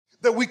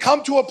That we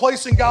come to a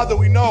place in God that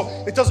we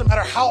know it doesn't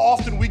matter how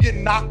often we get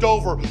knocked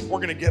over, we're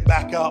going to get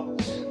back up.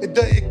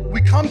 We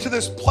come to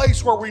this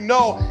place where we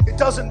know it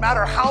doesn't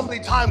matter how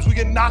many times we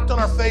get knocked on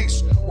our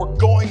face, we're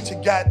going to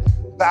get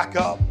back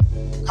up.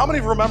 How many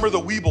remember the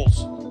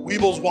Weebles?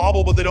 Weebles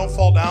wobble, but they don't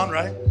fall down,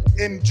 right?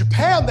 In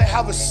Japan, they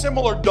have a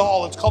similar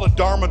doll. It's called a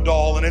Dharma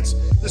doll, and it's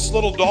this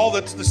little doll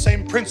that's the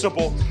same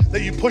principle,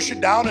 that you push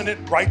it down and it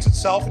rights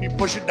itself, and you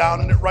push it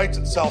down and it rights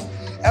itself.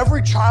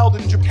 Every child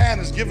in Japan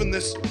is given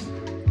this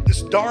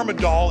Dharma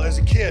doll as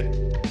a kid.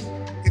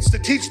 It's to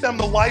teach them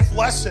the life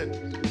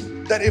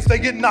lesson that if they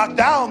get knocked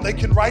down, they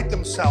can right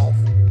themselves.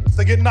 If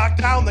they get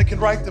knocked down, they can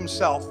right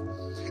themselves.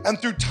 And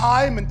through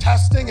time and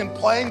testing and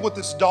playing with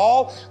this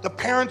doll, the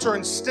parents are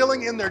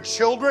instilling in their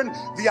children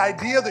the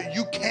idea that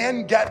you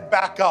can get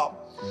back up,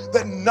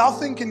 that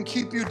nothing can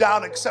keep you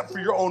down except for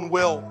your own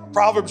will.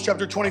 Proverbs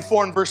chapter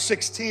 24 and verse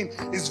 16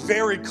 is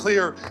very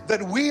clear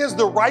that we, as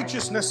the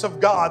righteousness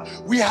of God,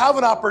 we have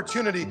an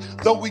opportunity,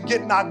 though we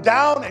get knocked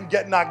down and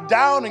get knocked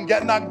down and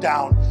get knocked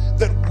down,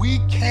 that we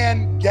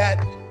can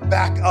get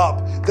back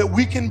up, that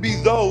we can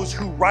be those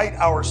who right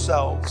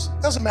ourselves.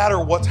 It doesn't matter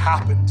what's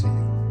happened to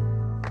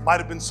you. It might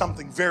have been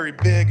something very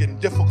big and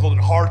difficult and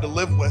hard to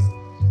live with.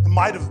 It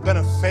might have been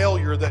a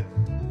failure that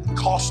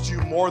cost you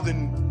more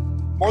than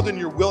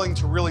you're willing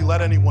to really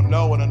let anyone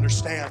know and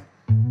understand.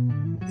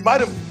 You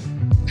might have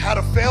had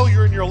a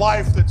failure in your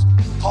life that's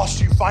cost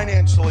you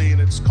financially,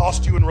 and it's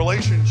cost you in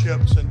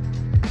relationships, and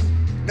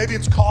maybe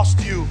it's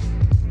cost you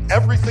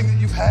everything that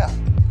you've had.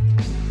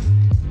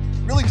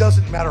 It really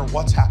doesn't matter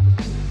what's happened.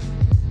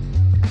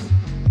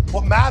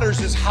 What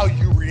matters is how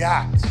you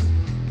react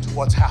to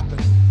what's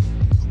happened.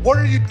 What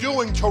are you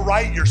doing to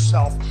right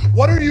yourself?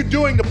 What are you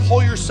doing to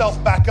pull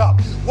yourself back up?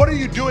 What are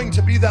you doing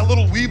to be that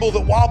little weeble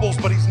that wobbles,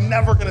 but he's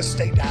never gonna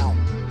stay down?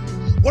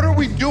 What are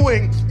we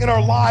doing in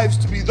our lives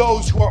to be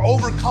those who are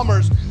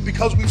overcomers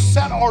because we've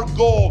set our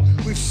goal,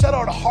 we've set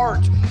our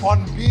heart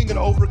on being an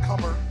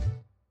overcomer?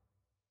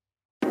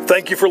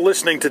 Thank you for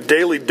listening to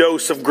Daily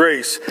Dose of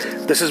Grace.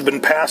 This has been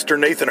Pastor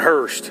Nathan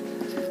Hurst.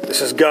 This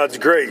is God's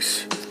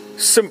grace,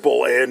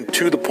 simple and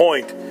to the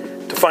point.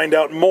 To find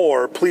out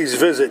more, please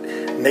visit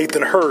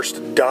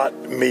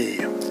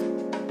nathanhurst.me.